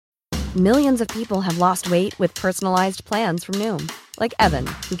Millions of people have lost weight with personalized plans from Noom. Like Evan,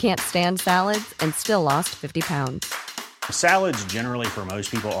 who can't stand salads and still lost 50 pounds. Salads generally for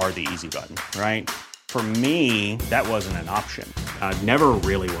most people are the easy button, right? For me, that wasn't an option. I never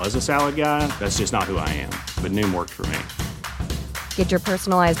really was a salad guy. That's just not who I am. But Noom worked for me. Get your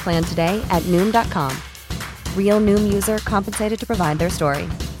personalized plan today at Noom.com. Real Noom user compensated to provide their story.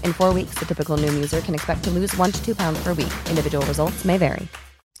 In 4 weeks, the typical Noom user can expect to lose 1 to 2 pounds per week. Individual results may vary.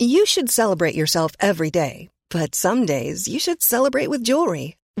 You should celebrate yourself every day, but some days you should celebrate with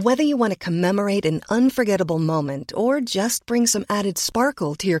jewelry. Whether you want to commemorate an unforgettable moment or just bring some added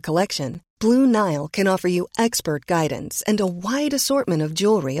sparkle to your collection, Blue Nile can offer you expert guidance and a wide assortment of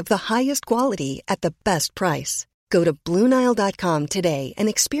jewelry of the highest quality at the best price. Go to BlueNile.com today and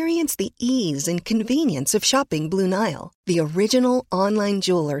experience the ease and convenience of shopping Blue Nile, the original online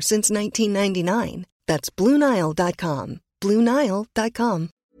jeweler since 1999. That's BlueNile.com. BlueNile.com.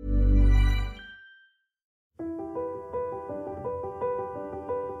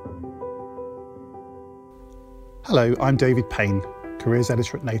 Hello, I'm David Payne, Careers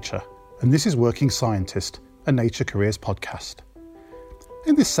Editor at Nature, and this is Working Scientist, a Nature Careers podcast.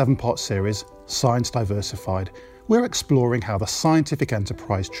 In this 7-part series, Science Diversified, we're exploring how the scientific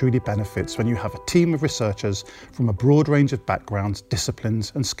enterprise truly benefits when you have a team of researchers from a broad range of backgrounds,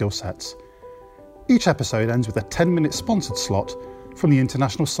 disciplines and skill sets. Each episode ends with a 10-minute sponsored slot from the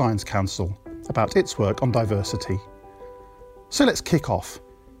International Science Council about its work on diversity. So let's kick off.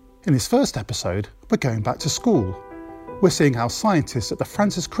 In this first episode, we're going back to school. We're seeing how scientists at the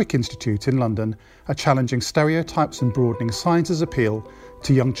Francis Crick Institute in London are challenging stereotypes and broadening science's appeal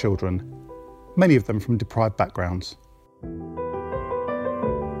to young children, many of them from deprived backgrounds.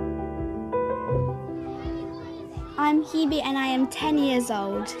 I'm Hebe and I am 10 years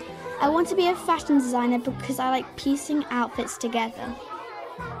old. I want to be a fashion designer because I like piecing outfits together.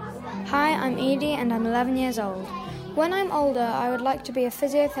 Hi, I'm Edie and I'm 11 years old. When I'm older, I would like to be a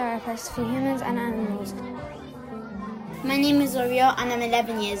physiotherapist for humans and animals. My name is Oriol and I'm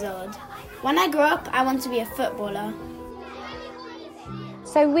 11 years old. When I grow up, I want to be a footballer.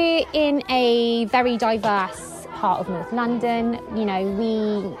 So we're in a very diverse part of North London. You know,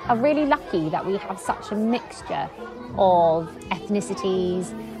 we are really lucky that we have such a mixture of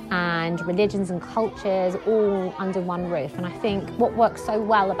ethnicities and religions and cultures all under one roof. And I think what works so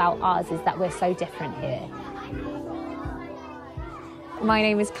well about us is that we're so different here. My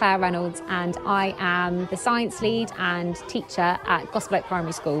name is Claire Reynolds and I am the science lead and teacher at Gospel Oak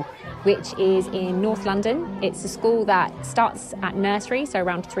Primary School, which is in North London. It's a school that starts at nursery, so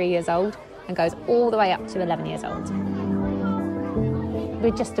around 3 years old, and goes all the way up to 11 years old.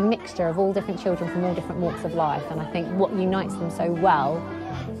 We're just a mixture of all different children from all different walks of life, and I think what unites them so well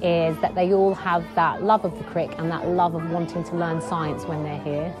is that they all have that love of the Crick and that love of wanting to learn science when they're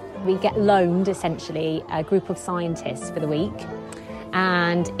here. We get loaned, essentially, a group of scientists for the week.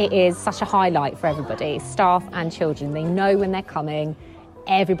 And it is such a highlight for everybody, staff and children. They know when they're coming,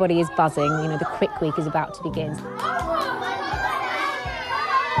 everybody is buzzing, you know, the Crick Week is about to begin.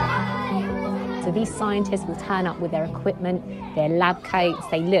 So these scientists will turn up with their equipment, their lab coats,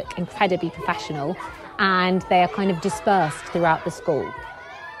 they look incredibly professional, and they are kind of dispersed throughout the school.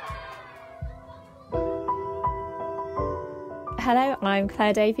 Hello, I'm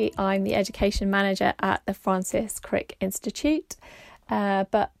Claire Davey. I'm the Education Manager at the Francis Crick Institute.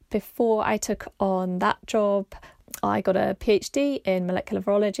 But before I took on that job, I got a PhD in molecular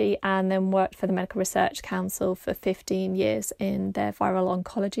virology and then worked for the Medical Research Council for 15 years in their viral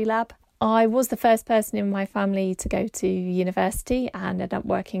oncology lab. I was the first person in my family to go to university and ended up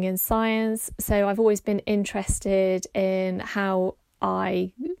working in science. So I've always been interested in how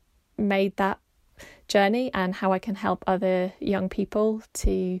I made that journey and how I can help other young people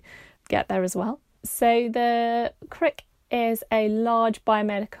to get there as well. So the Crick is a large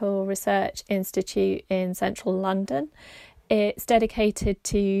biomedical research institute in central London. It's dedicated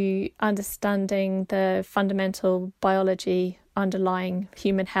to understanding the fundamental biology underlying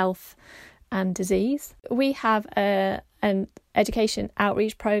human health and disease. We have an education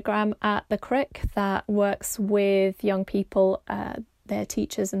outreach programme at the Crick that works with young people, their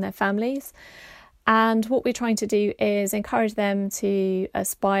teachers and their families. And what we're trying to do is encourage them to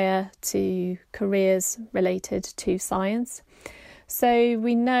aspire to careers related to science. So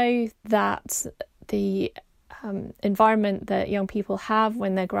we know that the environment that young people have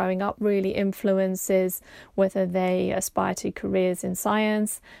when they're growing up really influences whether they aspire to careers in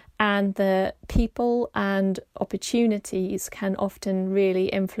science, and the people and opportunities can often really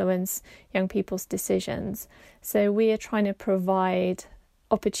influence young people's decisions. So we are trying to provide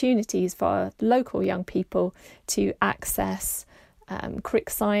opportunities for local young people to access crick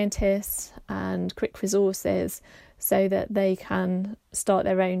scientists and crick resources so that they can start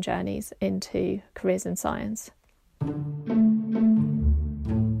their own journeys into careers in science.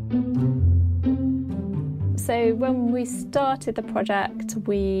 So when we started the project,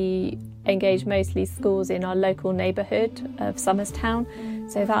 we engaged mostly schools in our local neighbourhood of Somerstown.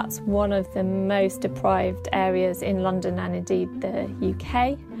 So that's one of the most deprived areas in London and indeed the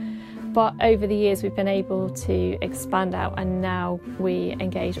UK. But over the years we've been able to expand out, and now we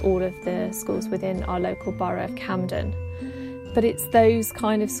engage all of the schools within our local borough of Camden. But it's those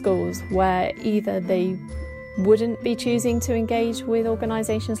kind of schools where either they wouldn't be choosing to engage with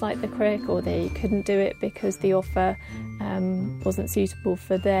organisations like the Crick, or they couldn't do it because the offer wasn't suitable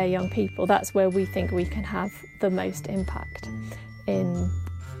for their young people. That's where we think we can have the most impact in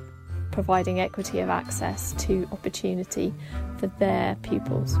providing equity of access to opportunity for their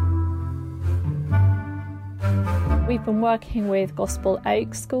pupils. We've been working with Gospel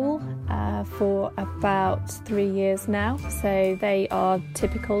Oak School for about 3 years now. So they are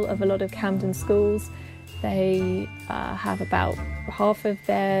typical of a lot of Camden schools. They have about half of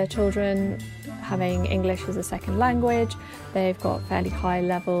their children having English as a second language. They've got fairly high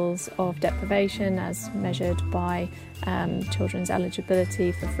levels of deprivation as measured by children's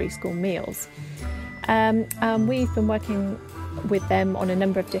eligibility for free school meals. We've been working with them on a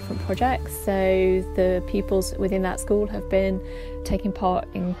number of different projects. So the pupils within that school have been taking part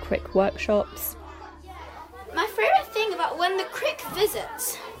in Crick workshops. My favourite thing about when the Crick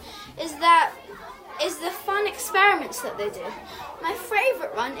visits is the fun experiments that they do. My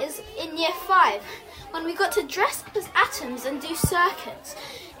favourite one is in year 5, when we got to dress up as atoms and do circuits.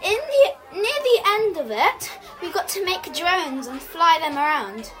 Near the end of it, we got to make drones and fly them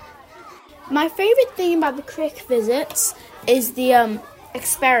around. My favourite thing about the Crick visits is the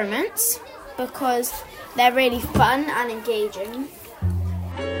experiments, because they're really fun and engaging.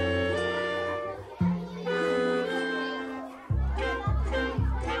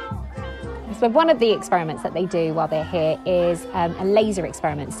 So one of the experiments that they do while they're here is a laser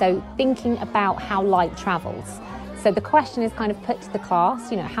experiment. So thinking about how light travels. So the question is kind of put to the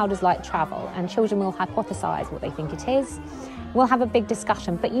class, how does light travel? And children will hypothesise what they think it is. We'll have a big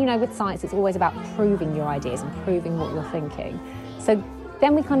discussion, but with science it's always about proving your ideas and proving what you're thinking. So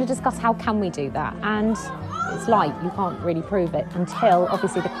then we kind of discuss how can we do that, and it's light, you can't really prove it until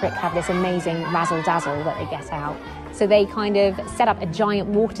obviously the Crick have this amazing razzle dazzle that they get out. So they kind of set up a giant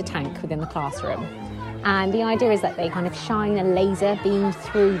water tank within the classroom, and the idea is that they kind of shine a laser beam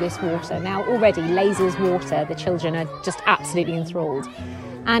through this water. Now already lasers, water, the children are just absolutely enthralled.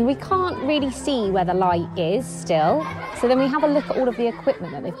 And we can't really see where the light is still. So then we have a look at all of the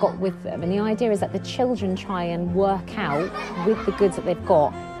equipment that they've got with them. And the idea is that the children try and work out with the goods that they've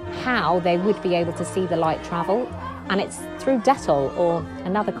got how they would be able to see the light travel. And it's through Dettol, or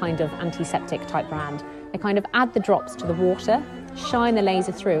another kind of antiseptic type brand. They kind of add the drops to the water, shine the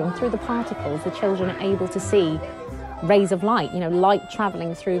laser through, and through the particles the children are able to see rays of light, light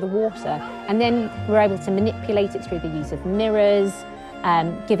travelling through the water. And then we're able to manipulate it through the use of mirrors,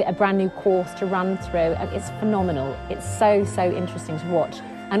 give it a brand new course to run through. It's phenomenal. It's so interesting to watch,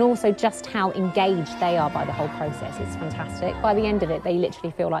 and also just how engaged they are by the whole process. It's fantastic. By the end of it, they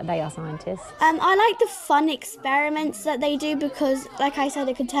literally feel like they are scientists. I like the fun experiments that they do because, like I said,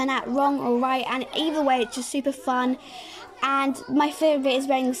 it could turn out wrong or right, and either way it's just super fun. And my favourite is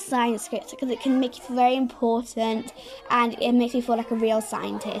wearing the science kits because it can make you feel very important and it makes me feel like a real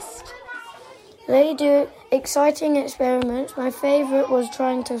scientist. They do exciting experiments. My favourite was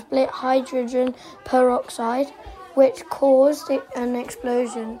trying to split hydrogen peroxide, which caused an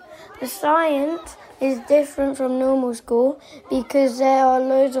explosion. The science is different from normal school because there are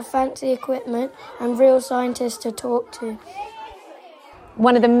loads of fancy equipment and real scientists to talk to.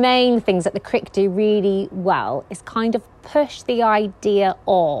 One of the main things that the Crick do really well is kind of push the idea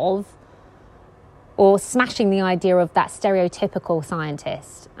of, or smashing the idea of, that stereotypical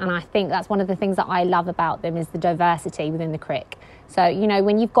scientist. And I think that's one of the things that I love about them, is the diversity within the Crick. So,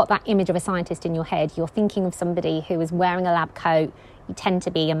 when you've got that image of a scientist in your head, you're thinking of somebody who is wearing a lab coat, you tend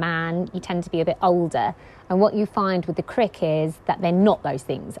to be a man, you tend to be a bit older. And what you find with the Crick is that they're not those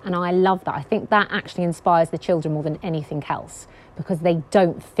things. And I love that. I think that actually inspires the children more than anything else, because they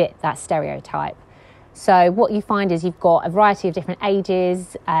don't fit that stereotype. So what you find is you've got a variety of different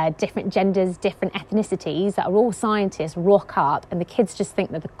ages, different genders, different ethnicities that are all scientists rock up, and the kids just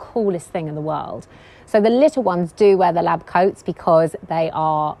think they're the coolest thing in the world. So the little ones do wear the lab coats because they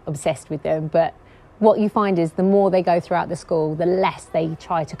are obsessed with them, but what you find is the more they go throughout the school, the less they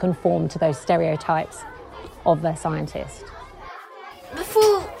try to conform to those stereotypes of their scientist.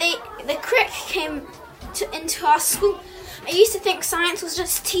 Before the Crick came into our school, I used to think science was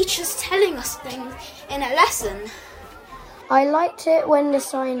just teachers telling us things in a lesson. I liked it when the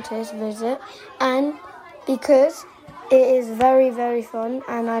scientists visit, and because it is very, very fun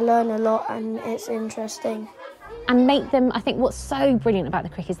and I learn a lot and it's interesting. And make them, I think what's so brilliant about the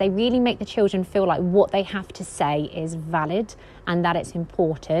crick is they really make the children feel like what they have to say is valid and that it's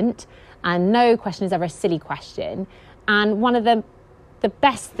important, and no question is ever a silly question. And one of the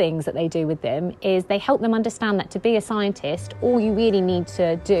best things that they do with them is they help them understand that to be a scientist, all you really need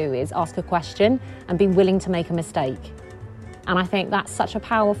to do is ask a question and be willing to make a mistake. And I think that's such a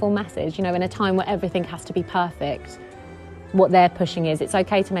powerful message, you know, in a time where everything has to be perfect. What they're pushing is it's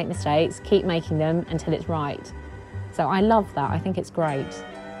okay to make mistakes, keep making them until it's right. So I love that, I think it's great.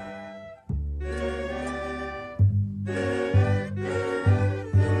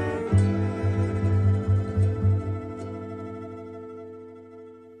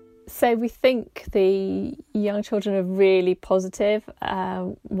 So we think the young children are really positive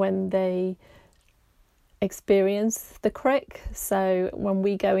when they experience the crick. So when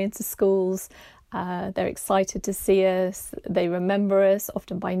we go into schools, they're excited to see us, they remember us,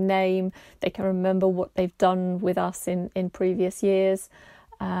 often by name, they can remember what they've done with us in previous years.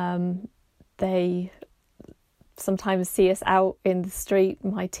 They sometimes see us out in the street.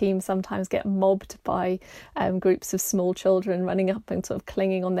 My team sometimes get mobbed by groups of small children running up and sort of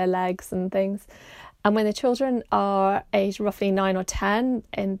clinging on their legs and things. And when the children are aged roughly 9 or 10,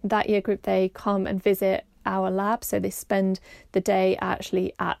 in that year group, they come and visit our lab. So they spend the day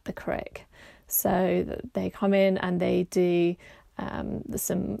actually at the crick. So they come in and they do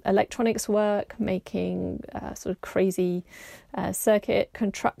some electronics work, making sort of crazy circuit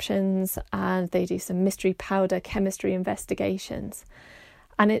contraptions, and they do some mystery powder chemistry investigations.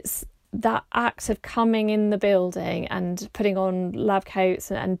 And it's that act of coming in the building and putting on lab coats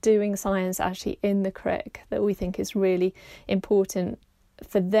and doing science actually in the crick that we think is really important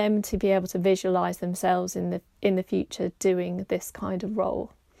for them to be able to visualise themselves in the future doing this kind of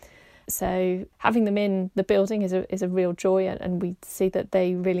role. So having them in the building is a real joy, and we see that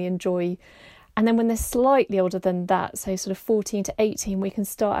they really enjoy. And then when they're slightly older than that, so sort of 14 to 18, we can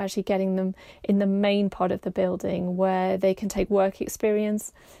start actually getting them in the main part of the building where they can take work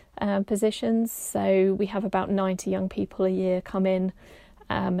experience positions. So we have about 90 young people a year come in,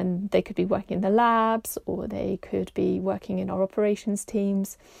 and they could be working in the labs or they could be working in our operations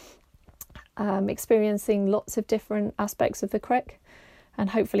teams, experiencing lots of different aspects of the crick, and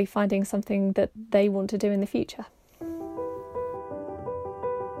hopefully finding something that they want to do in the future.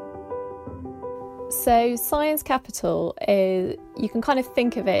 So Science Capital is, you can kind of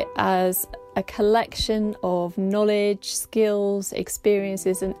think of it as a collection of knowledge, skills,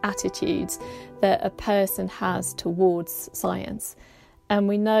 experiences and attitudes that a person has towards science. And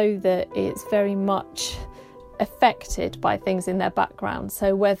we know that it's very much affected by things in their background.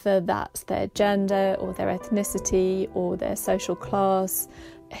 So whether that's their gender or their ethnicity or their social class,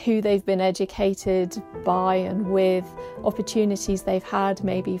 who they've been educated by and with, opportunities they've had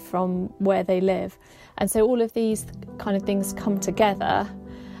maybe from where they live. And so all of these kind of things come together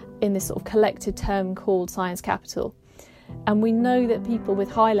in this sort of collected term called Science Capital. And we know that people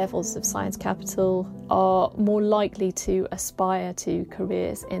with high levels of Science Capital are more likely to aspire to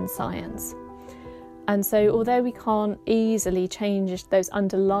careers in science. And so although we can't easily change those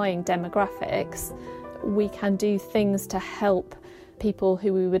underlying demographics, we can do things to help people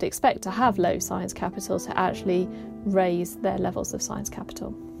who we would expect to have low Science Capital to actually raise their levels of Science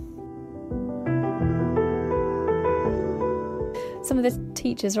Capital. Some of the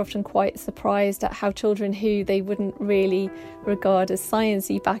teachers are often quite surprised at how children who they wouldn't really regard as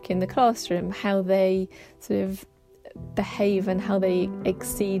sciencey back in the classroom, how they sort of behave and how they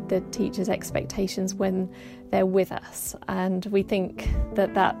exceed the teachers' expectations when they're with us. And we think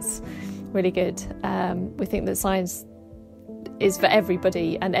that that's really good. We think that science is for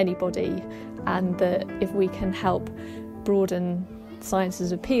everybody and anybody, and that if we can help broaden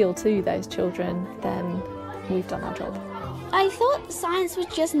science's appeal to those children, then we've done our job. I thought science was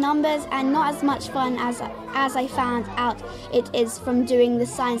just numbers and not as much fun as I found out it is from doing the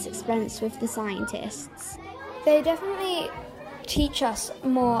science experiments with the scientists. They definitely teach us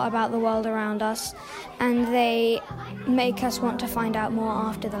more about the world around us, and they make us want to find out more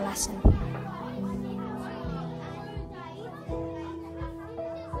after the lesson.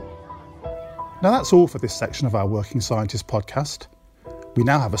 Now that's all for this section of our Working Scientist podcast. We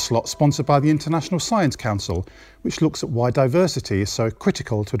now have a slot sponsored by the International Science Council, which looks at why diversity is so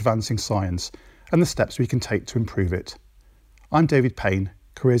critical to advancing science and the steps we can take to improve it. I'm David Payne,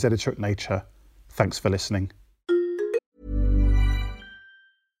 Careers Editor at Nature. Thanks for listening.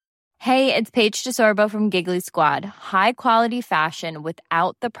 Hey, it's Paige DeSorbo from Giggly Squad. High quality fashion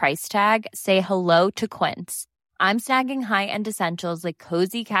without the price tag. Say hello to Quince. I'm snagging high-end essentials like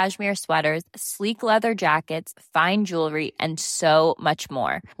cozy cashmere sweaters, sleek leather jackets, fine jewelry, and so much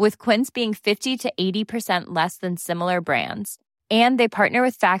more. With Quince being 50 to 80% less than similar brands. And they partner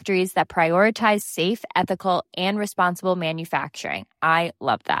with factories that prioritize safe, ethical, and responsible manufacturing. I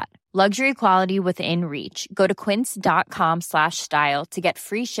love that. Luxury quality within reach. Go to quince.com/style to get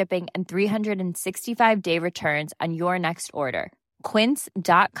free shipping and 365-day returns on your next order.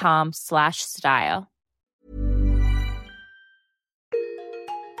 Quince.com/style.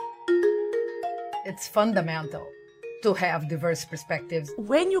 It's fundamental to have diverse perspectives.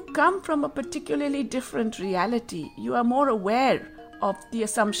 When you come from a particularly different reality, you are more aware of the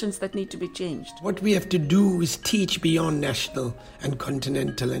assumptions that need to be changed. What we have to do is teach beyond national and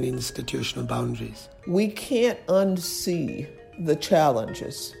continental and institutional boundaries. We can't unsee the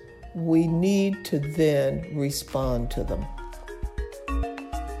challenges. We need to then respond to them.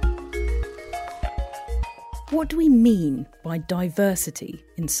 What do we mean by diversity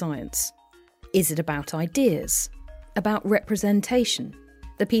in science? Is it about ideas? About representation?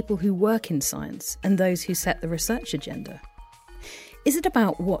 The people who work in science and those who set the research agenda? Is it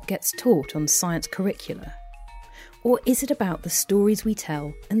about what gets taught on science curricula? Or is it about the stories we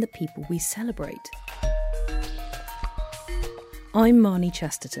tell and the people we celebrate? I'm Marnie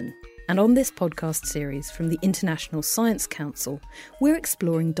Chesterton, and on this podcast series from the International Science Council, we're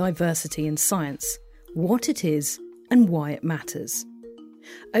exploring diversity in science, what it is and why it matters.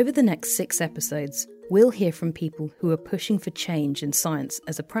 Over the next 6 episodes, we'll hear from people who are pushing for change in science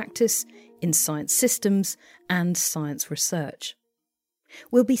as a practice, in science systems and science research.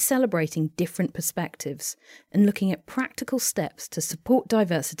 We'll be celebrating different perspectives and looking at practical steps to support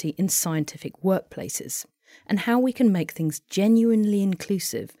diversity in scientific workplaces and how we can make things genuinely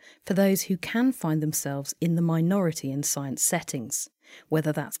inclusive for those who can find themselves in the minority in science settings,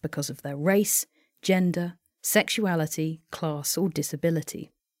 whether that's because of their race, gender, sexuality, class or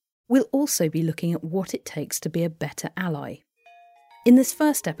disability. We'll also be looking at what it takes to be a better ally. In this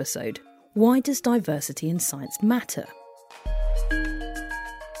first episode, why does diversity in science matter?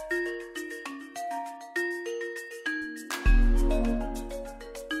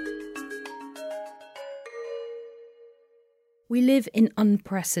 We live in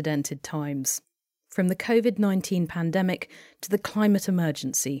unprecedented times. From the COVID-19 pandemic to the climate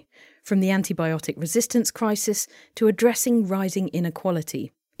emergency, from the antibiotic resistance crisis to addressing rising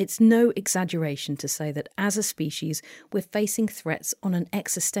inequality, it's no exaggeration to say that as a species, we're facing threats on an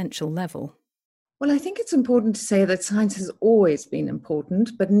existential level. Well, I think it's important to say that science has always been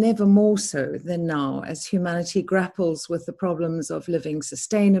important, but never more so than now, as humanity grapples with the problems of living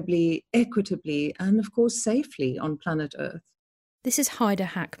sustainably, equitably, and of course safely on planet Earth. This is Haida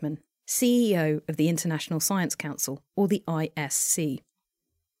Hackman, CEO of the International Science Council, or the ISC.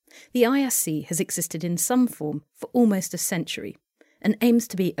 The ISC has existed in some form for almost a century and aims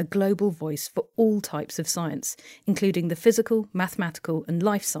to be a global voice for all types of science, including the physical, mathematical and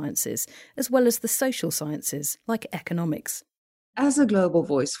life sciences, as well as the social sciences, like economics. As a global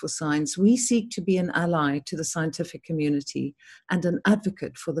voice for science, we seek to be an ally to the scientific community and an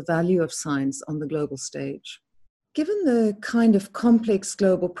advocate for the value of science on the global stage. Given the kind of complex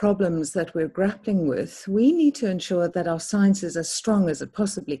global problems that we're grappling with, we need to ensure that our science is as strong as it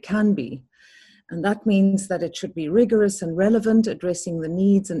possibly can be. And that means that it should be rigorous and relevant, addressing the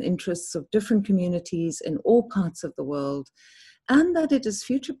needs and interests of different communities in all parts of the world, and that it is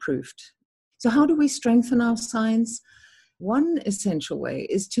future-proofed. So how do we strengthen our science? One essential way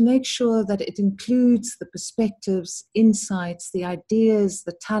is to make sure that it includes the perspectives, insights, the ideas,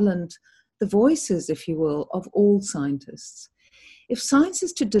 the talent, the voices, if you will, of all scientists. If science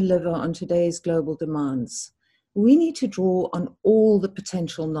is to deliver on today's global demands, we need to draw on all the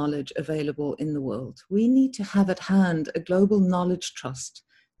potential knowledge available in the world. We need to have at hand a global knowledge trust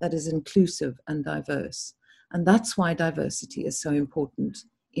that is inclusive and diverse. And that's why diversity is so important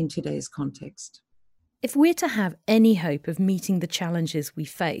in today's context. If we're to have any hope of meeting the challenges we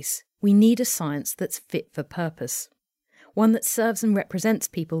face, we need a science that's fit for purpose. One that serves and represents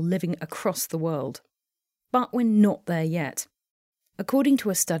people living across the world. But we're not there yet. According to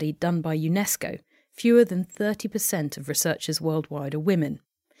a study done by UNESCO, fewer than 30% of researchers worldwide are women.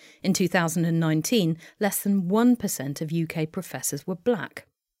 In 2019, less than 1% of UK professors were black.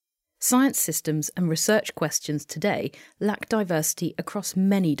 Science systems and research questions today lack diversity across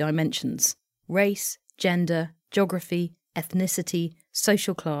many dimensions: race, gender, geography, ethnicity,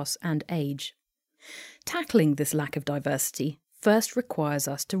 social class and age. Tackling this lack of diversity first requires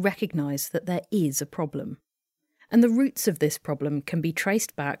us to recognise that there is a problem. And the roots of this problem can be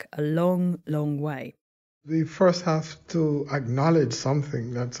traced back a long, long way. We first have to acknowledge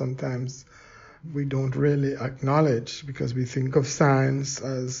something that sometimes we don't really acknowledge because we think of science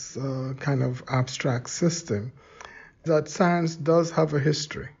as a kind of abstract system. That science does have a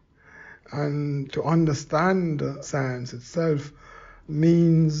history. And to understand science itself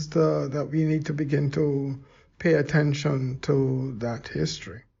means that we need to begin to pay attention to that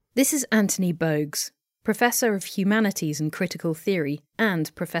history. This is Anthony Bogues, Professor of Humanities and Critical Theory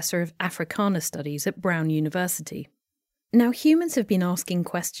and Professor of Africana Studies at Brown University. Now, humans have been asking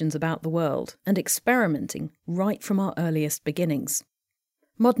questions about the world and experimenting right from our earliest beginnings.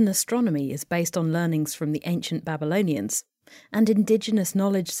 Modern astronomy is based on learnings from the ancient Babylonians, and indigenous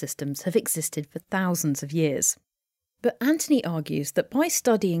knowledge systems have existed for thousands of years. But Anthony argues that by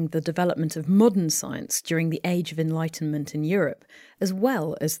studying the development of modern science during the Age of Enlightenment in Europe, as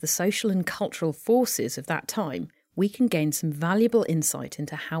well as the social and cultural forces of that time, we can gain some valuable insight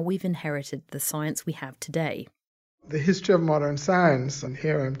into how we've inherited the science we have today. The history of modern science, and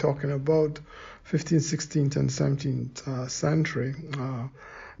here I'm talking about 15th, 16th and 17th century,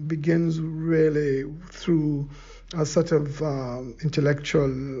 begins really through a set of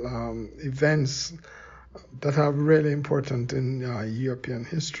intellectual events that are really important in European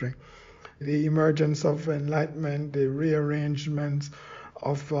history. The emergence of enlightenment, the rearrangement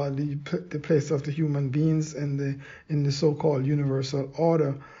of the place of the human beings in the so-called universal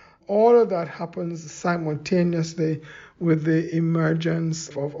order. All of that happens simultaneously with the emergence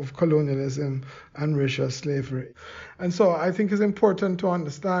of colonialism and racial slavery. And so I think it's important to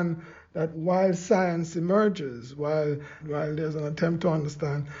understand that while science emerges, while there's an attempt to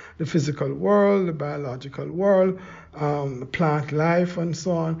understand the physical world, the biological world, plant life and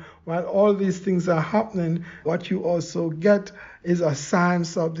so on, while all these things are happening, what you also get is a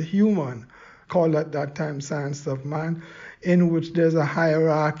science of the human, called at that time science of man, in which there's a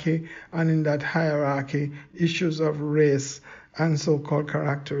hierarchy, and in that hierarchy, issues of race and so-called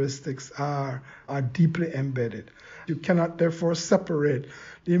characteristics are deeply embedded. You cannot therefore separate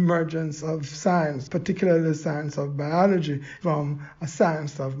the emergence of science, particularly the science of biology, from a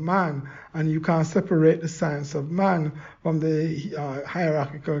science of man. And you can't separate the science of man from the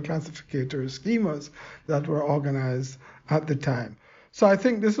hierarchical classificatory schemas that were organized at the time. So I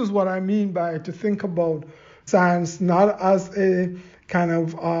think this is what I mean by to think about science not as a kind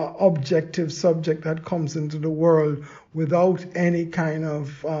of objective subject that comes into the world without any kind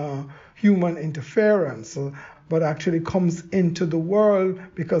of human interference, but actually comes into the world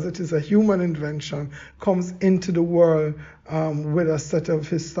because it is a human invention, comes into the world with a set of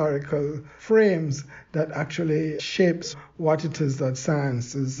historical frames that actually shapes what it is that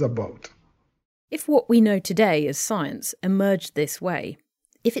science is about. If what we know today as science emerged this way,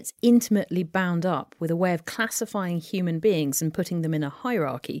 if it's intimately bound up with a way of classifying human beings and putting them in a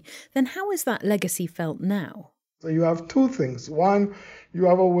hierarchy, then how is that legacy felt now? So you have two things. One, you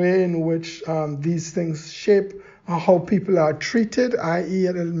have a way in which these things shape how people are treated, i.e.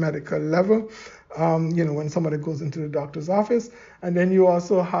 at a medical level, when somebody goes into the doctor's office. And then you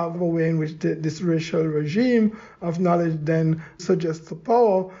also have a way in which this racial regime of knowledge then suggests the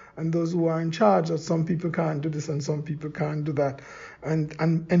power and those who are in charge that some people can't do this and some people can't do that. And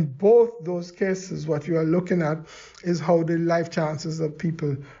in both those cases, what you are looking at is how the life chances of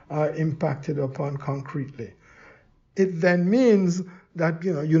people are impacted upon concretely. It then means that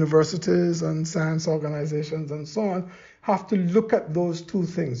universities and science organizations and so on have to look at those two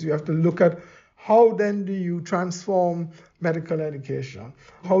things. You have to look at how then do you transform medical education?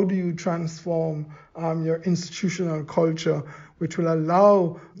 How do you transform your institutional culture, which will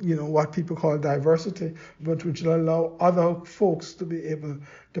allow, what people call diversity, but which will allow other folks to be able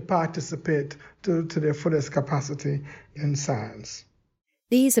to participate to their fullest capacity in science?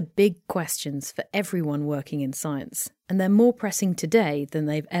 These are big questions for everyone working in science, and they're more pressing today than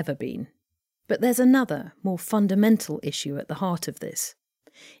they've ever been. But there's another, more fundamental issue at the heart of this.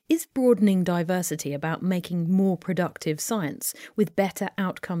 Is broadening diversity about making more productive science with better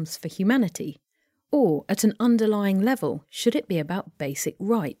outcomes for humanity? Or, at an underlying level, should it be about basic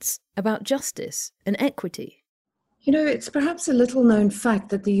rights, about justice and equity? It's perhaps a little-known fact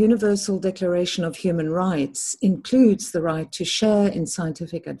that the Universal Declaration of Human Rights includes the right to share in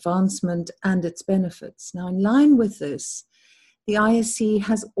scientific advancement and its benefits. Now, in line with this, the ISC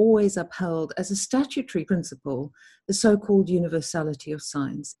has always upheld as a statutory principle the so-called universality of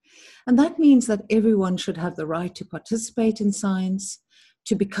science. And that means that everyone should have the right to participate in science,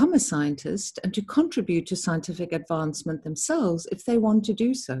 to become a scientist and to contribute to scientific advancement themselves if they want to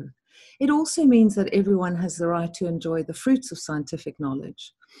do so. It also means that everyone has the right to enjoy the fruits of scientific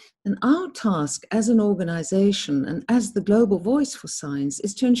knowledge. And our task as an organization and as the global voice for science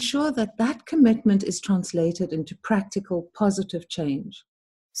is to ensure that that commitment is translated into practical, positive change.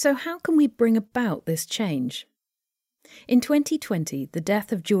 So how can we bring about this change? In 2020, the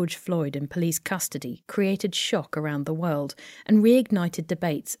death of George Floyd in police custody created shock around the world and reignited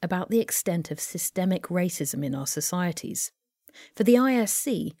debates about the extent of systemic racism in our societies. For the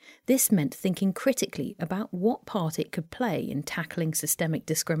ISC, this meant thinking critically about what part it could play in tackling systemic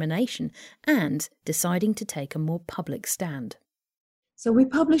discrimination and deciding to take a more public stand. So we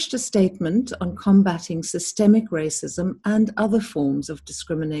published a statement on combating systemic racism and other forms of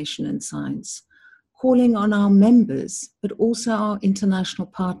discrimination in science, calling on our members, but also our international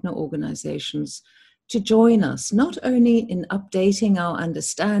partner organizations, to join us not only in updating our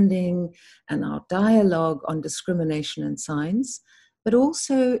understanding and our dialogue on discrimination in science, but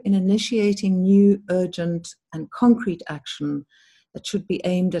also in initiating new, urgent and concrete action that should be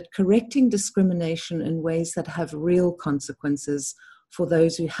aimed at correcting discrimination in ways that have real consequences for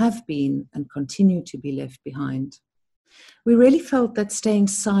those who have been and continue to be left behind. We really felt that staying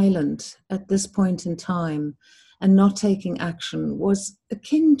silent at this point in time and not taking action was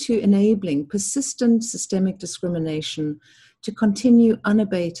akin to enabling persistent systemic discrimination to continue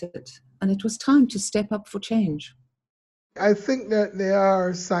unabated, and it was time to step up for change. I think that there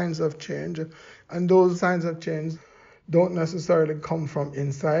are signs of change, and those signs of change don't necessarily come from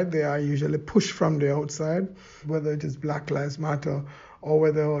inside. They are usually pushed from the outside, whether it is Black Lives Matter or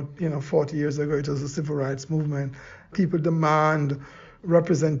whether, 40 years ago it was the Civil Rights Movement. People demand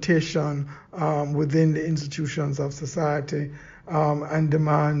representation within the institutions of society and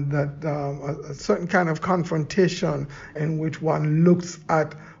demand that a certain kind of confrontation in which one looks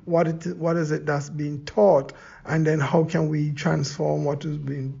at what is it that's being taught, and then how can we transform what is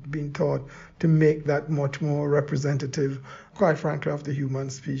being taught to make that much more representative, quite frankly, of the human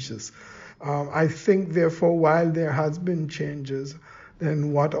species. I think, therefore, while there has been changes,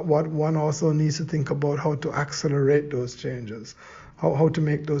 then what one also needs to think about how to accelerate those changes, how to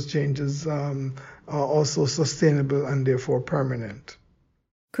make those changes also sustainable and therefore permanent.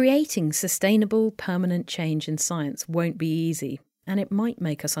 Creating sustainable, permanent change in science won't be easy, and it might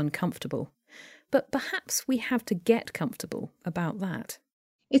make us uncomfortable. But perhaps we have to get comfortable about that.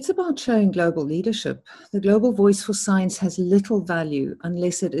 It's about showing global leadership. The global voice for science has little value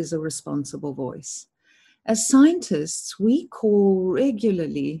unless it is a responsible voice. As scientists, we call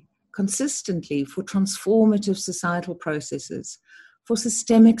regularly, consistently for transformative societal processes, for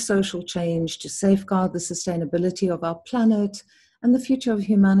systemic social change to safeguard the sustainability of our planet and the future of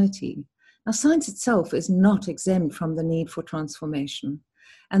humanity. Now, science itself is not exempt from the need for transformation,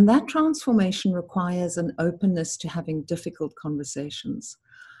 and that transformation requires an openness to having difficult conversations.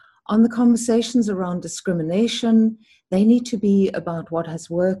 On the conversations around discrimination, they need to be about what has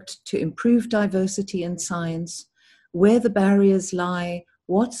worked to improve diversity in science, where the barriers lie,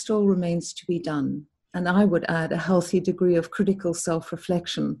 what still remains to be done. And I would add a healthy degree of critical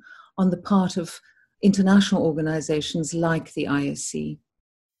self-reflection on the part of international organizations like the ISC.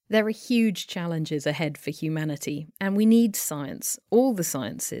 There are huge challenges ahead for humanity, and we need science, all the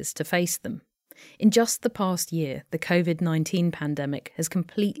sciences, to face them. In just the past year, the COVID-19 pandemic has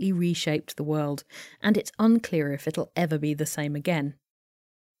completely reshaped the world, and it's unclear if it'll ever be the same again.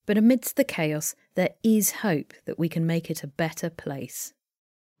 But amidst the chaos, there is hope that we can make it a better place.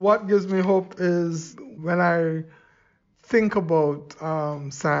 What gives me hope is when I think about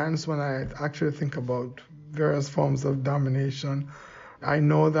science, when I actually think about various forms of domination, I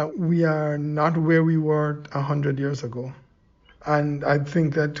know that we are not where we were 100 years ago. And I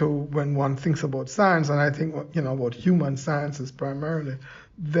think that too, when one thinks about science, and I think about human sciences primarily,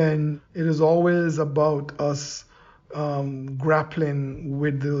 then it is always about us grappling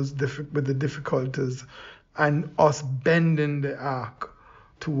with the difficulties and us bending the arc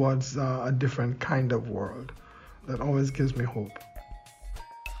towards a different kind of world. That always gives me hope.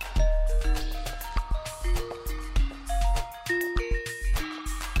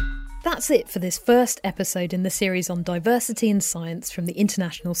 That's it for this first episode in the series on diversity in science from the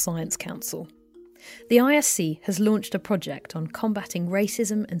International Science Council. The ISC has launched a project on combating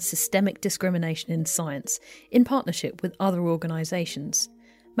racism and systemic discrimination in science in partnership with other organisations,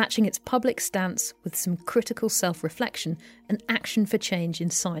 matching its public stance with some critical self-reflection and action for change in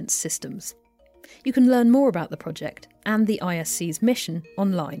science systems. You can learn more about the project and the ISC's mission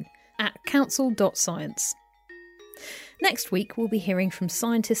online at council.science. Next week, we'll be hearing from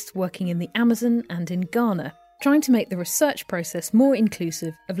scientists working in the Amazon and in Ghana, trying to make the research process more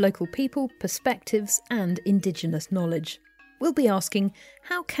inclusive of local people, perspectives and Indigenous knowledge. We'll be asking,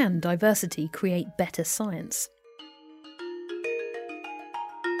 how can diversity create better science?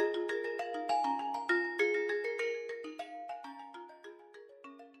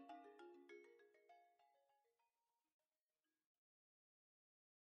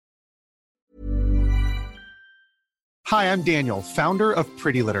 Hi, I'm Daniel, founder of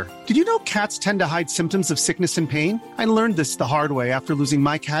Pretty Litter. Did you know cats tend to hide symptoms of sickness and pain? I learned this the hard way after losing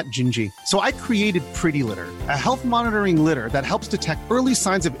my cat, Gingy. So I created Pretty Litter, a health monitoring litter that helps detect early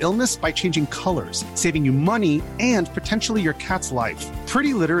signs of illness by changing colors, saving you money and potentially your cat's life.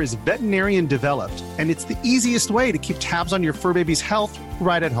 Pretty Litter is veterinarian developed, and it's the easiest way to keep tabs on your fur baby's health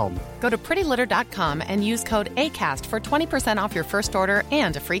right at home. Go to prettylitter.com and use code ACAST for 20% off your first order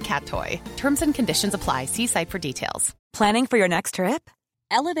and a free cat toy. Terms and conditions apply. See site for details. Planning for your next trip?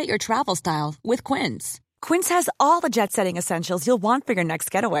 Elevate your travel style with Quince. Quince has all the jet-setting essentials you'll want for your next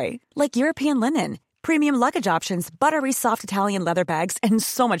getaway, like European linen, premium luggage options, buttery soft Italian leather bags, and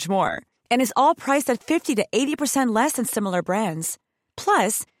so much more. And is all priced at 50 to 80% less than similar brands.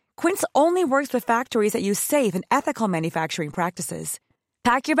 Plus, Quince only works with factories that use safe and ethical manufacturing practices.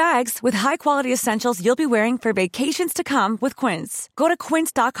 Pack your bags with high-quality essentials you'll be wearing for vacations to come with Quince. Go to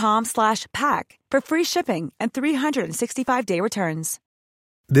quince.com/pack for free shipping and 365-day returns.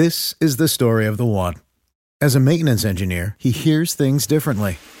 This is the story of the one. As a maintenance engineer, he hears things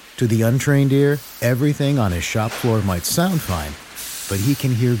differently. To the untrained ear, everything on his shop floor might sound fine, but he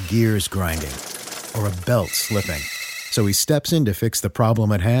can hear gears grinding or a belt slipping. So he steps in to fix the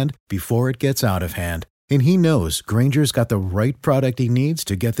problem at hand before it gets out of hand. And he knows Grainger's got the right product he needs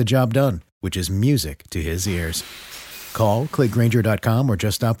to get the job done, which is music to his ears. Call, click Grainger.com, or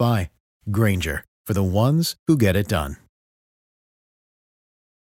just stop by. Grainger, for the ones who get it done.